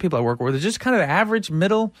most of the people I work with are just kind of average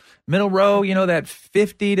middle row, that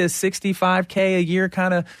 50 to 65K a year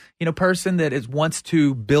kind of, person that wants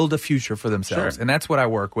to build a future for themselves. Sure. And that's what I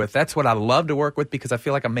work with. That's what I love to work with because I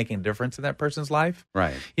feel like I'm making a difference in that person's life.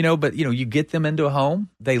 Right. But you get them into a home,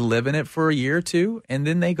 they live in it for a year or two, and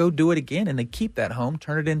then they go do it again and they keep that home,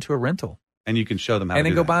 turn it into a rental. And you can show them how to do that.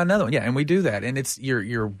 And then go buy another one. Yeah, and we do that. And it's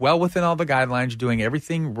you're well within all the guidelines. You're doing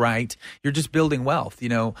everything right. You're just building wealth.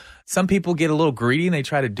 Some people get a little greedy and they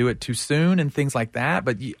try to do it too soon and things like that.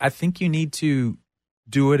 But I think you need to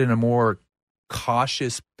do it in a more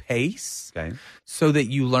cautious pace, Okay. so that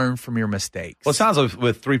you learn from your mistakes. Well, it sounds like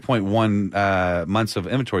with 3.1 months of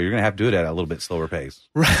inventory, you're going to have to do it at a little bit slower pace.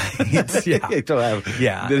 Right. Yeah. You don't have,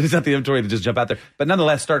 There's not the inventory to just jump out there. But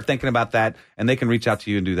nonetheless, start thinking about that, and they can reach out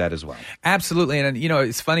to you and do that as well. Absolutely. And,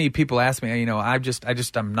 it's funny, people ask me,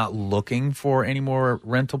 I'm not looking for any more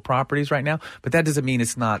rental properties right now, but that doesn't mean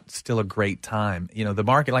it's not still a great time. The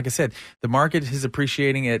market, like I said, the market is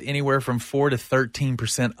appreciating at anywhere from 4 to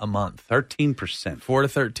 13% a month. 13%. 4 to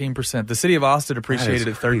 13%. The city of Austin appreciated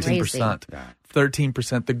at 13%.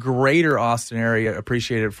 13%. The greater Austin area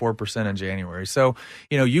appreciated at 4% in January. So,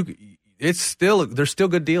 there's still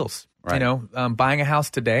good deals. Right. Buying a house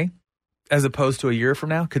today, as opposed to a year from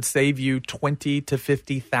now, could save you $20,000 to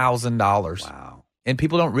 $50,000. Wow. And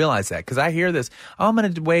people don't realize that, because I hear this. Oh, I'm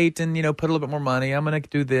going to wait and put a little bit more money. I'm going to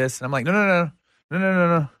do this, and I'm like, no.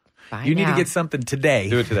 You need to get something today.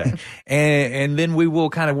 Do it today. and then we will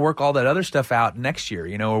kind of work all that other stuff out next year,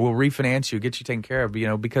 or we'll refinance you, get you taken care of,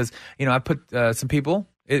 because, I put some people,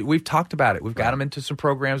 we've talked about it. We've got them into some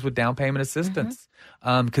programs with down payment assistance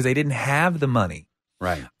because they didn't have the money.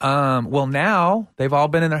 Right. Well, now they've all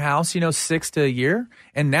been in their house, 6 to a year,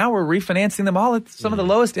 and now we're refinancing them all at some of the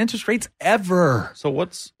lowest interest rates ever. So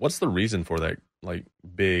what's the reason for that? Like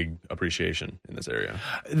big appreciation in this area?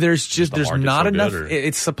 There's not enough. Good,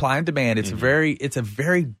 it's supply and demand. It's a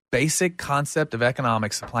very basic concept of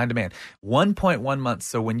economics, supply and demand. 1.1 months.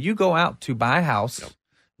 So when you go out to buy a house,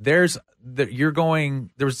 there was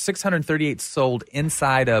 638 sold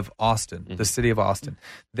inside of Austin, the city of Austin.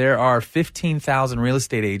 There are 15,000 real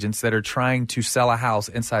estate agents that are trying to sell a house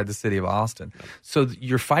inside the city of Austin. So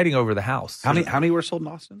you're fighting over the house. How many were sold in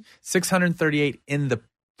Austin? 638 in the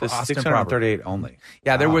Austin 638 only.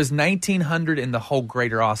 Yeah, there was 1,900 in the whole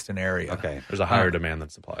greater Austin area. Okay. There's a higher demand than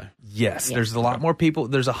supply. Yes, there's a lot more people.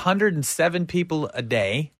 There's 107 people a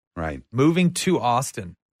day moving to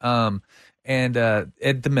Austin. And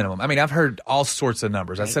at the minimum. I mean, I've heard all sorts of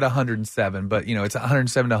numbers. I said 107, but, it's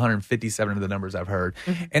 107 to 157 of the numbers I've heard.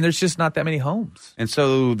 And there's just not that many homes. And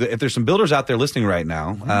so if there's some builders out there listening right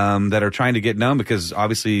now that are trying to get known, because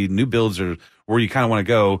obviously new builds are where you kind of want to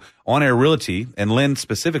go, On Air Realty and Lynn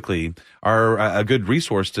specifically are a good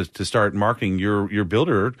resource to start marketing your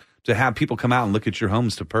builder, to have people come out and look at your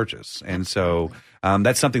homes to purchase. And so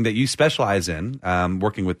that's something that you specialize in,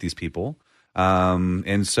 working with these people.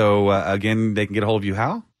 And so, again, they can get a hold of you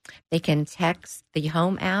how? They can text the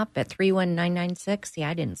home app at 31996. See,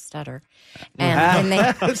 I didn't stutter. And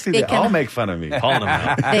they can all make fun of me. Calling them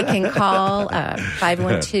out. They can call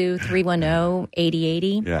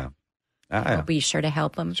 512-310-8080. Yeah. I'll be sure to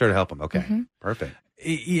help them. Okay. Perfect.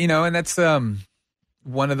 And that's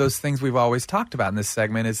one of those things we've always talked about in this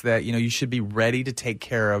segment is that, you should be ready to take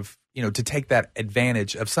care of, to take that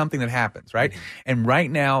advantage of something that happens, right? And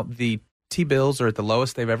right now, the T-bills are at the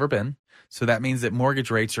lowest they've ever been. So that means that mortgage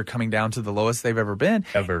rates are coming down to the lowest they've ever been.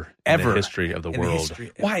 Ever. In the history of the world.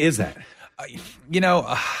 Why is that?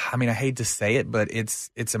 I hate to say it, but it's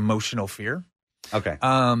emotional fear. Okay.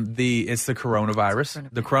 It's the coronavirus.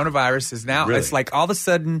 The coronavirus is now, it's like all of a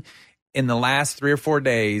sudden in the last 3 or 4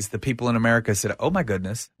 days, the people in America said, oh my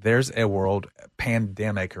goodness, there's a world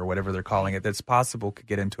pandemic or whatever they're calling it that's possible could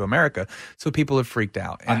get into America. So people have freaked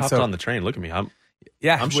out. And I hopped on the train. Look at me. I'm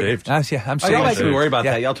shaved. I'm shaved. Y'all make me worry about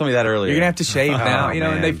that. Y'all told me that earlier. You're going to have to shave now.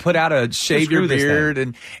 And they put out a shave your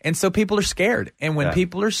beard. And so people are scared. And when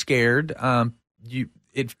people are scared,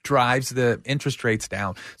 it drives the interest rates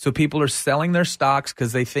down. So people are selling their stocks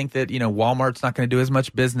because they think that, Walmart's not going to do as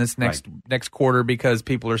much business next quarter because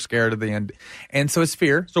people are scared of the end. And so it's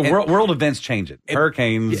fear. So world events change it.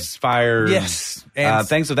 Hurricanes, fires,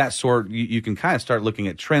 things of that sort. You can kind of start looking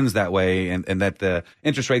at trends that way and that the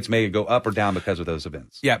interest rates may go up or down because of those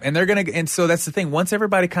events. Yeah. And and so that's the thing. Once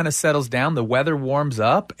everybody kind of settles down, the weather warms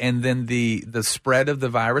up and then the spread of the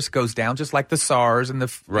virus goes down, just like the SARS and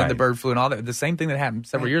the bird flu and all that. The same thing that happened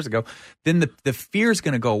several years ago, then the fear is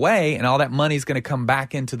going to go away and all that money is going to come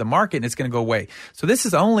back into the market and it's going to go away. So this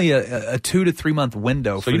is only a 2 to 3 month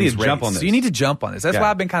window for these rates. Jump on this. So you need to jump on this. That's why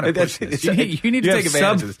I've been kind of pushing this. You need to take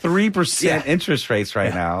advantage of this. 3% interest rates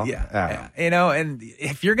right now. Yeah. And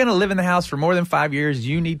if you're going to live in the house for more than 5 years,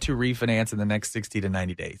 you need to refinance in the next 60 to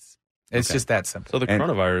 90 days. It's just that simple. So the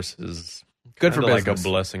coronavirus is good for business. Like a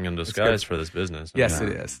blessing in disguise for this business. Yes, it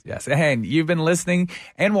is. Yes. And you've been listening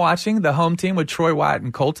and watching the Home Team with Troy Wyatt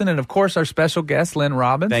and Colton. And, of course, our special guest, Lynn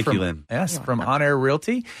Robbins. Thank you, Lynn. Yes, from On Air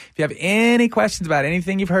Realty. If you have any questions about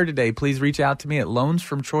anything you've heard today, please reach out to me at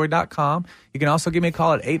loansfromtroy.com. You can also give me a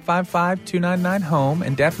call at 855-299-HOME.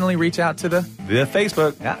 And definitely reach out to the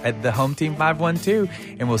Facebook at the Home Team 512.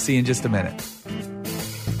 And we'll see you in just a minute.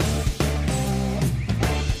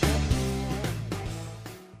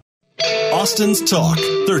 Austin's Talk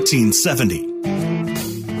 1370.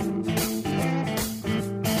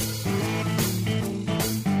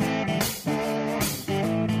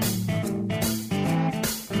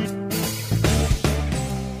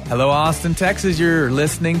 Hello, Austin, Texas. You're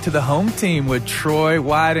listening to the home team with Troy,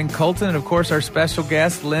 Wyatt, and Colton. And, of course, our special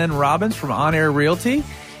guest, Lynn Robbins from On Air Realty.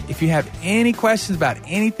 If you have any questions about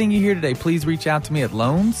anything you hear today, please reach out to me at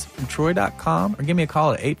loansfromtroy.com or give me a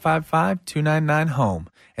call at 855-299-HOME.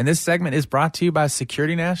 And this segment is brought to you by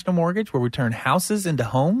Security National Mortgage, where we turn houses into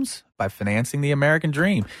homes by financing the American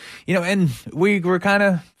dream. You know, and we kind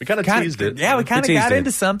of teased it. Yeah, we kind of got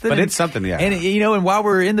into something. But it's something, yeah. And, you know, and while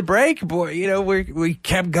we're in the break, boy, you know, we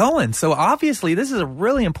kept going. So obviously this is a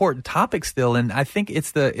really important topic still. And I think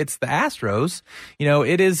it's the Astros. You know,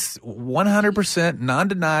 it is 100%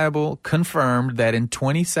 non-deniable, confirmed that in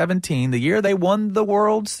 2017, the year they won the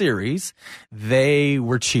World Series, they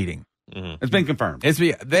were cheating. Mm-hmm. It's been confirmed.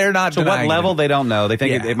 They're not. So what level, they don't know. They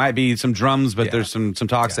think Yeah. it might be some drums, but there's some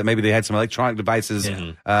talks that maybe they had some electronic devices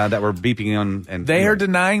that were beeping on. And They are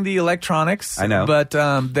denying the electronics. I know. But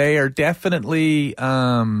they are definitely,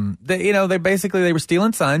 they basically were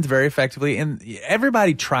stealing signs very effectively. And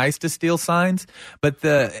everybody tries to steal signs, but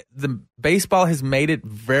the baseball has made it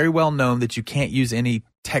very well known that you can't use any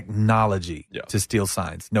technology to steal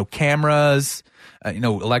signs. No cameras,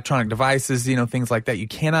 electronic devices, things like that. You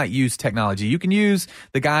cannot use technology. You can use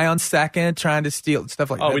the guy on second trying to steal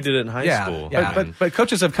stuff like that. Oh, we did it in high school. Yeah. But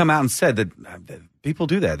coaches have come out and said that people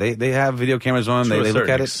do that. They have video cameras on them. They look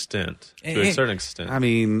at it. To a certain extent. I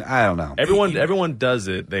mean, I don't know. Everyone does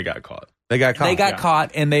it. They got caught. They got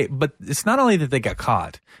caught, but it's not only that they got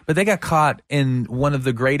caught, but they got caught in one of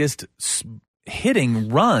the greatest hitting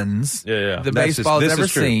runs the baseball has ever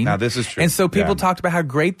seen. Now, this is true. And so people talked about how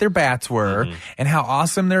great their bats were and how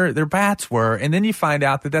awesome their bats were. And then you find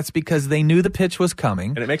out that that's because they knew the pitch was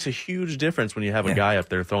coming. And it makes a huge difference when you have a guy up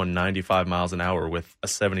there throwing 95 miles an hour with a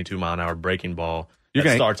 72-mile-an-hour breaking ball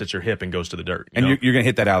that starts at your hip and goes to the dirt. You're going to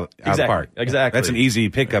hit that out of the park. Exactly. That's an easy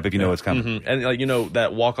pickup if you know what's coming. Mm-hmm. And,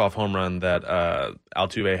 that walk-off home run that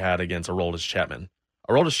Altuve had against Aroldis Chapman.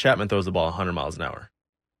 Aroldis Chapman throws the ball 100 miles an hour.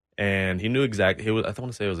 And he knew exactly. I want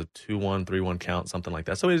to say it was a 2-1, 3-1 count, something like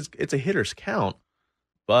that. So it's a hitter's count,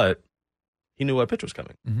 but he knew what pitch was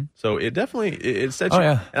coming. Mm-hmm. So it definitely it set you.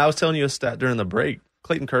 And I was telling you a stat during the break.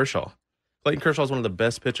 Clayton Kershaw. Clayton Kershaw is one of the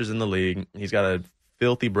best pitchers in the league. He's got a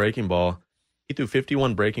filthy breaking ball. He threw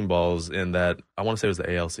 51 breaking balls in that. I want to say it was the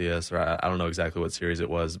ALCS, or I don't know exactly what series it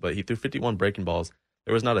was, but he threw 51 breaking balls.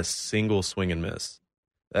 There was not a single swing and miss.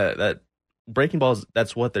 That breaking balls,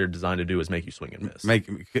 that's what they're designed to do, is make you swing and miss.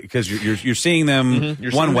 Because you're seeing them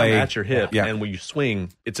you're one seeing way them at your hip, and when you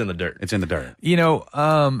swing, it's in the dirt. It's in the dirt.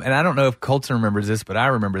 And I don't know if Colton remembers this, but I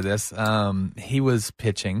remember this. He was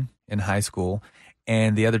pitching in high school,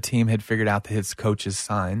 and the other team had figured out his coach's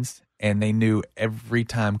signs, and they knew every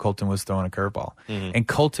time Colton was throwing a curveball. Mm-hmm. And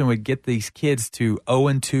Colton would get these kids to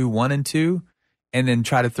 0-2, 1-2, and then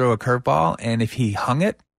try to throw a curveball, and if he hung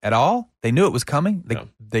it at all, they knew it was coming.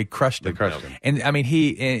 They crushed him. And I mean,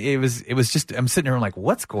 it was just, I'm sitting here like,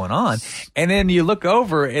 what's going on? And then you look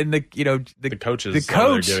over and the coach is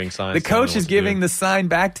giving the sign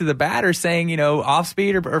back to the batter saying, off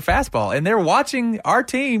speed or fastball. And they're watching our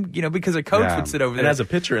team, because a coach would sit over there. And as a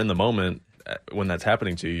pitcher in the moment, when that's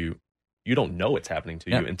happening to you, you don't know it's happening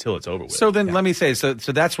to you until it's over with. So then let me say, so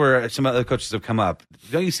that's where some other coaches have come up.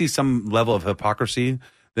 Don't you see some level of hypocrisy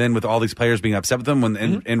then with all these players being upset with them when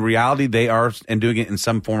in reality they are and doing it in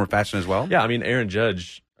some form or fashion as well? Yeah, I mean, Aaron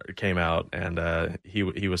Judge came out and he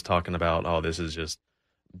was talking about, this is just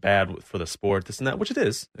bad for the sport, this and that, which it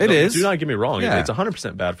is. It is. Do not get me wrong. Yeah. It's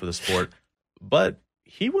 100% bad for the sport. But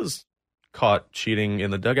he was caught cheating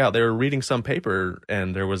in the dugout. They were reading some paper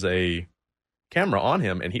and there was a camera on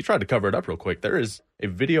him and he tried to cover it up real quick. There is a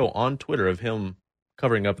video on Twitter of him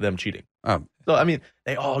covering up them cheating. So, I mean,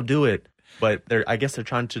 they all do it. But I guess they're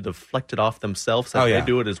trying to deflect it off themselves. They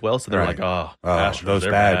do it as well. So they're like, Astros, those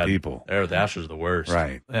they're bad people. The Astros are the worst.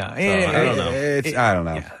 Right. Yeah. So, I don't know. I don't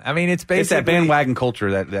know. Yeah. I mean, it's basically. It's that bandwagon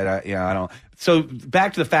culture that I don't. So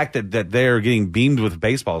back to the fact that they're getting beamed with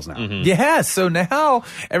baseballs now. Mm-hmm. Yeah, so now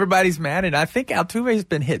everybody's mad, and I think Altuve's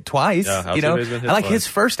been hit twice. Yeah, Altuve's been hit like twice. his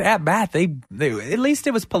first at bat, they at least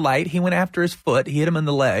it was polite. He went after his foot, he hit him in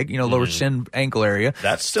the leg, lower shin ankle area.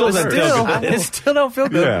 That still doesn't feel good. It still don't feel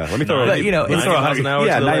good. Yeah, let me throw 90 miles an hour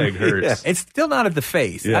to the leg hurts. Yeah. It's still not at the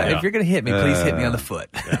face. If you're gonna hit me, please hit me on the foot.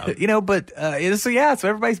 Yeah. So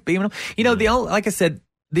everybody's beaming him. The only, like I said,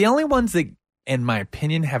 the only ones that, in my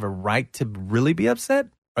opinion, have a right to really be upset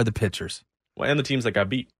are the pitchers. Well, and the teams that got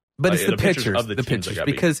beat. But it's the pitchers, the pitchers,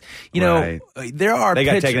 because you know there are they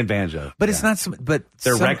got pitchers, taken advantage of. But it's not. But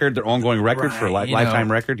their record, their ongoing record for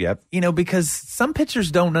lifetime record. Yep. You know, because some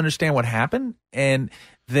pitchers don't understand what happened, and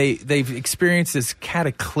they've experienced this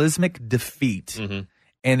cataclysmic defeat.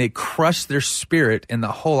 And it crushed their spirit in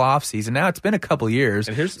the whole offseason. Now it's been a couple years,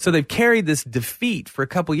 so they've carried this defeat for a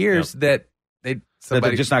couple years that they're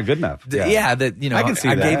just not good enough. That you know, I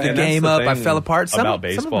gave the game up, I fell apart. Some of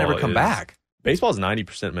them never come back. Baseball is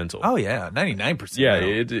 90% mental. Oh yeah, 99%. Yeah,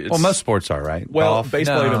 it's, well, most sports are, right? Well, golf,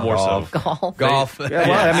 baseball even more so. Golf. Yeah,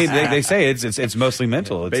 well, I mean, they say it's mostly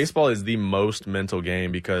mental. Baseball is the most mental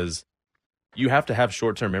game because you have to have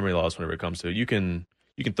short-term memory loss whenever it comes to it. You can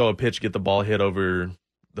throw a pitch, get the ball hit over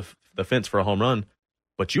the fence for a home run,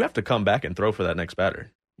 but you have to come back and throw for that next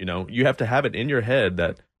batter. You know, you have to have it in your head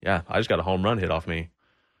that, yeah, I just got a home run hit off me,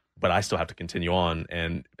 but I still have to continue on.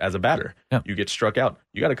 And as a batter, you get struck out.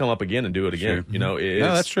 You got to come up again and do it again. True. You know,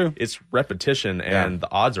 that's true. It's repetition, and the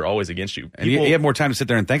odds are always against you. And you have more time to sit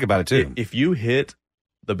there and think about it, too. If you hit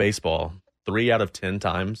the baseball 3 out of 10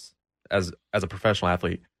 times as a professional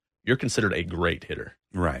athlete, you're considered a great hitter.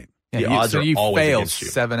 Right. The odds are always fail against you.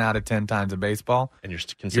 7 out of 10 times in baseball, and you're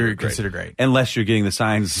considered great. Unless you're getting the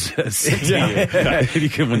signs you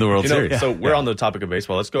can win the World Series. So we're on the topic of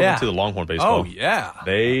baseball. Let's go into the Longhorn baseball. Oh, yeah.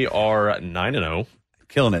 They are 9-0.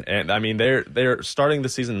 Killing it. And, I mean, they're starting the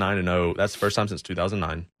season 9-0. That's the first time since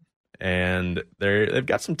 2009. And they've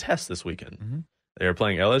got some tests this weekend. They're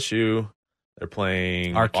playing LSU. They're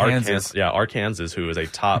playing Arkansas. Arkansas, who is a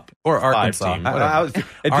top or 5 Arkansas.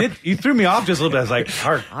 team. You threw me off just a little bit. I was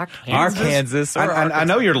like, Arkansas. I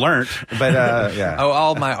know you're learned, but yeah. Oh,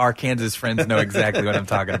 all my Arkansas friends know exactly what I'm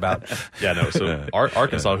talking about. Yeah, no. So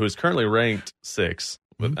Arkansas, who's currently ranked 6.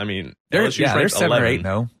 I mean, they're LSU's ranked 7 or 8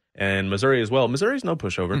 11. And Missouri as well. Missouri's no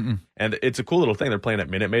pushover. And it's a cool little thing. They're playing at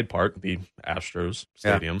Minute Maid Park, the Astros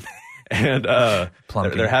Stadium. And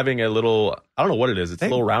they're having a little, I don't know what it is. It's a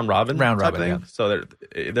little round robin thing. Yeah. So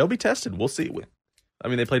they'll be tested. We'll see. I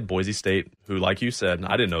mean, they played Boise State, who, like you said,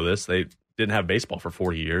 I didn't know this. They didn't have baseball for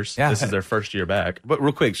 40 years. Yeah. This is their first year back. But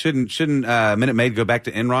real quick, shouldn't Minute Maid go back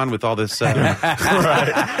to Enron with all this?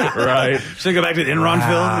 Right. Shouldn't go back to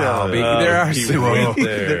Enronville? There are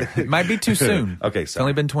it might be too soon. Okay, it's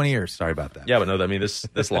only been 20 years. Sorry about that. Yeah, but no, I mean,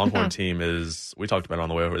 this Longhorn team is, we talked about it on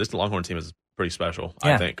the way over, this Longhorn team is pretty special,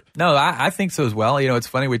 I think. No, I think so as well. You know, it's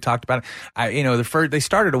funny, we talked about it. They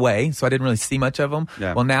started away, so I didn't really see much of them.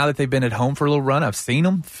 Yeah. Well, now that they've been at home for a little run, I've seen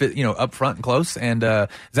them, up front and close. And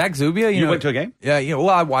Zach Zubia, you went to a game? Yeah, well,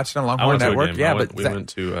 I watched it on Longhorn Network. Yeah, we went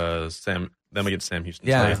to Sam. Then we get to Sam Houston.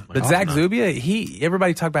 Yeah, State. but Zach Zubia,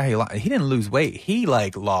 everybody talked about he didn't lose weight. He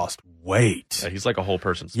lost weight. Yeah, he's like a whole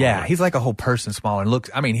person smaller. Yeah, he's like a whole person smaller.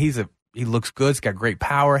 And he looks good. He's got great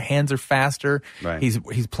power. Hands are faster. Right.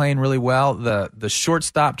 He's playing really well. The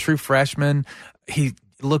shortstop, true freshman, he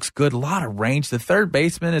looks good. A lot of range. The third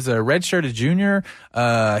baseman is a redshirted junior.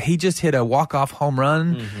 He just hit a walk-off home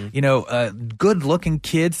run. Good looking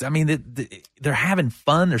kids. I mean, they're having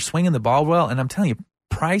fun. They're swinging the ball well. And I'm telling you,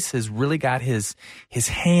 Price has really got his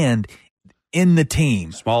hand in the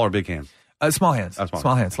team. Small or big hands? Small hands.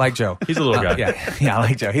 Small hands, like Joe. He's a little guy. Yeah,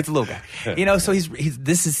 like Joe. He's a little guy. So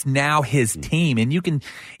this is now his team. And you can,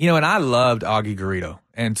 and I loved Augie Garrido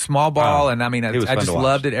and small ball. And I mean, I just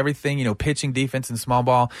loved it. Everything, pitching, defense, and small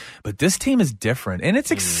ball. But this team is different and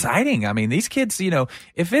it's exciting. I mean, these kids,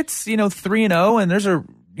 if it's, 3-0 and there's a,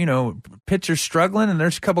 pitcher struggling and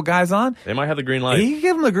there's a couple guys on, they might have the green light. You can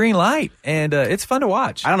give them the green light, and it's fun to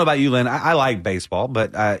watch. I don't know about you, Lynn. I like baseball,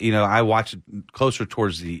 but I watch it closer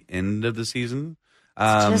towards the end of the season.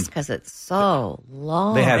 Just because it's so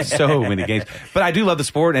long. They have so many games. But I do love the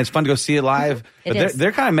sport, and it's fun to go see it live. But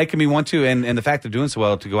they're kind of making me want to, and the fact they're doing so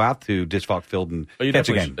well, to go out to Ditch Falk Field and catch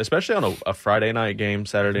a game. Especially on a Friday night game,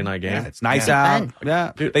 Saturday night game. Yeah, it's nice out.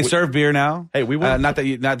 Yeah, they serve beer now. Hey, we went. Not that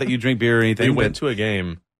you drink beer or anything. We went to a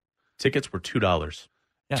game. Tickets were $2.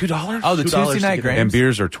 Yeah. $2? Oh, the Tuesday night games. And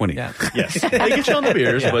beers are $20. Yeah. Yes. They get you on the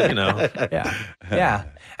beers, but Yeah.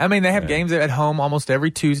 I mean, they have games at home almost every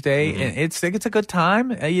Tuesday, and it's a good time.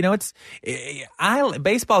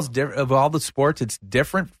 Baseball's different of all the sports. It's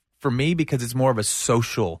different for me because it's more of a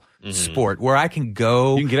social sport where I can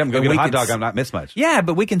go. You can get up and go get a hot dog and not miss much. Yeah,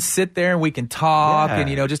 but we can sit there and we can talk and,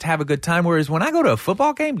 just have a good time. Whereas when I go to a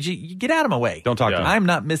football game, you get out of my way. Don't talk to me. I'm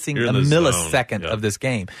not missing a millisecond of this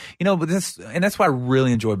game. But that's why I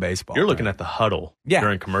really enjoy baseball. You're looking at the huddle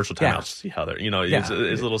during commercial timeouts to see how they're, it's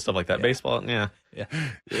little stuff like that. Baseball, yeah.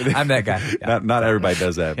 I'm that guy. Not everybody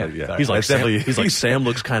does that, but yeah. He's like, Sam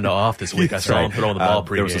looks kind of off this week. I saw him throw the ball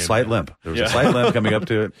pregame. There was a slight limp. There was a slight limp coming up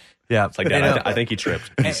to it. Yeah. It's like, Dad, I think he tripped.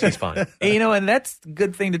 He's fine. And that's a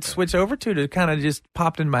good thing to switch over to kind of just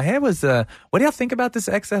popped in my head was, what do y'all think about this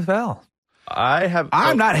XFL?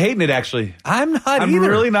 I'm not hating it, actually. I'm I'm either.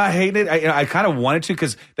 really not hating it. I kind of wanted to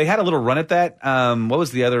because they had a little run at that. What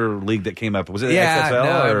was the other league that came up? Was it XFL?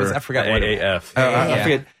 No, I forgot what AAF. I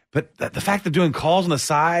forget. But the fact of doing calls on the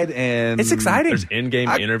side and it's exciting. There's in-game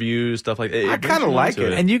interviews, stuff like that. I kind of like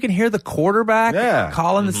it. And you can hear the quarterback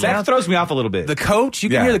calling the sound. That throws me off a little bit. The coach, you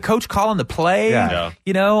can hear the coach calling the play. Yeah.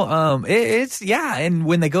 It's and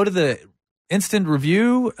when they go to the instant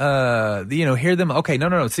review, hear them. Okay,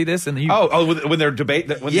 no, see this, and when they're debating,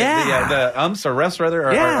 the umps or refs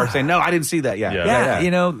are saying, no, I didn't see that. Yeah.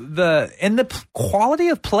 The quality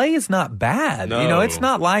of play is not bad. No. It's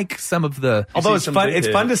not like some of the. Although it's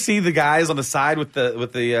fun, to see the guys on the side with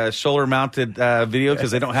the shoulder mounted video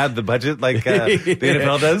because they don't have the budget like the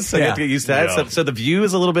NFL does. So you have to get used to that. Yeah. So the view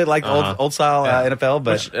is a little bit like old style NFL,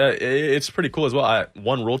 but it's pretty cool as well.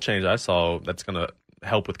 One rule change I saw that's going to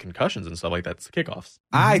help with concussions and stuff like that's the kickoffs.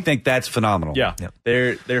 I think that's phenomenal. Yeah.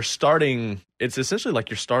 They're starting, it's essentially like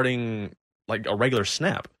you're starting like a regular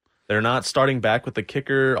snap. They're not starting back with the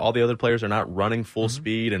kicker. All the other players are not running full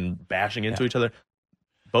speed and bashing into each other.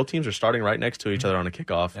 Both teams are starting right next to each other on a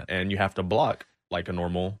kickoff, and you have to block like a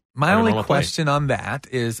normal. My only question on that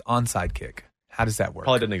is onside kick. How does that work?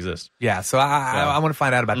 Probably didn't exist. Yeah, so I want to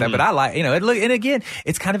find out about that. But I like, and again,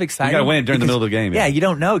 it's kind of exciting. You got to win it during the middle of the game. Yeah, you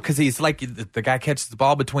don't know because he's like the guy catches the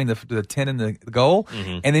ball between the 10 and the goal,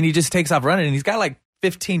 and then he just takes off running, and he's got like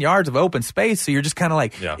 15 yards of open space. So you're just kind of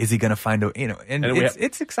like, is he going to find and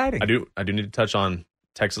it's exciting. I do need to touch on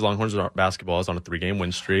Texas Longhorns basketball is on a 3-game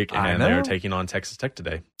win streak, and they're taking on Texas Tech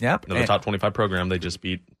today. Yep. Another top 25 program. They just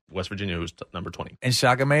beat West Virginia, who's number 20. And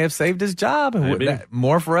Shaka may have saved his job. Maybe.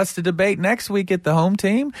 More for us to debate next week at the home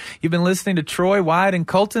team. You've been listening to Troy, Wyatt, and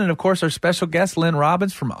Colton, and of course our special guest, Lynn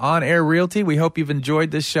Robbins from On Air Realty. We hope you've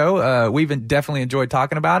enjoyed this show. We've definitely enjoyed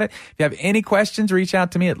talking about it. If you have any questions, reach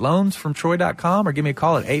out to me at loansfromtroy.com or give me a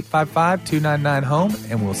call at 855-299-HOME,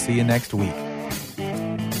 and we'll see you next week.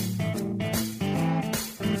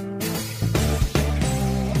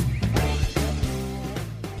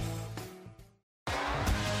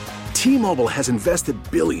 T-Mobile has invested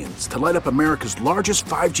billions to light up America's largest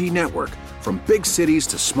 5G network, from big cities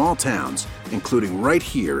to small towns, including right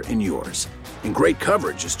here in yours. And great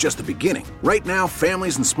coverage is just the beginning. Right now,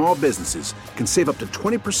 families and small businesses can save up to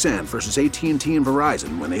 20% versus AT&T and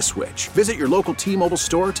Verizon when they switch. Visit your local T-Mobile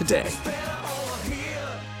store today.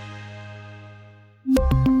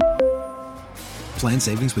 Plan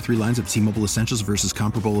savings with 3 lines of T-Mobile Essentials versus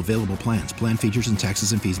comparable available plans. Plan features and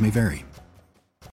taxes and fees may vary.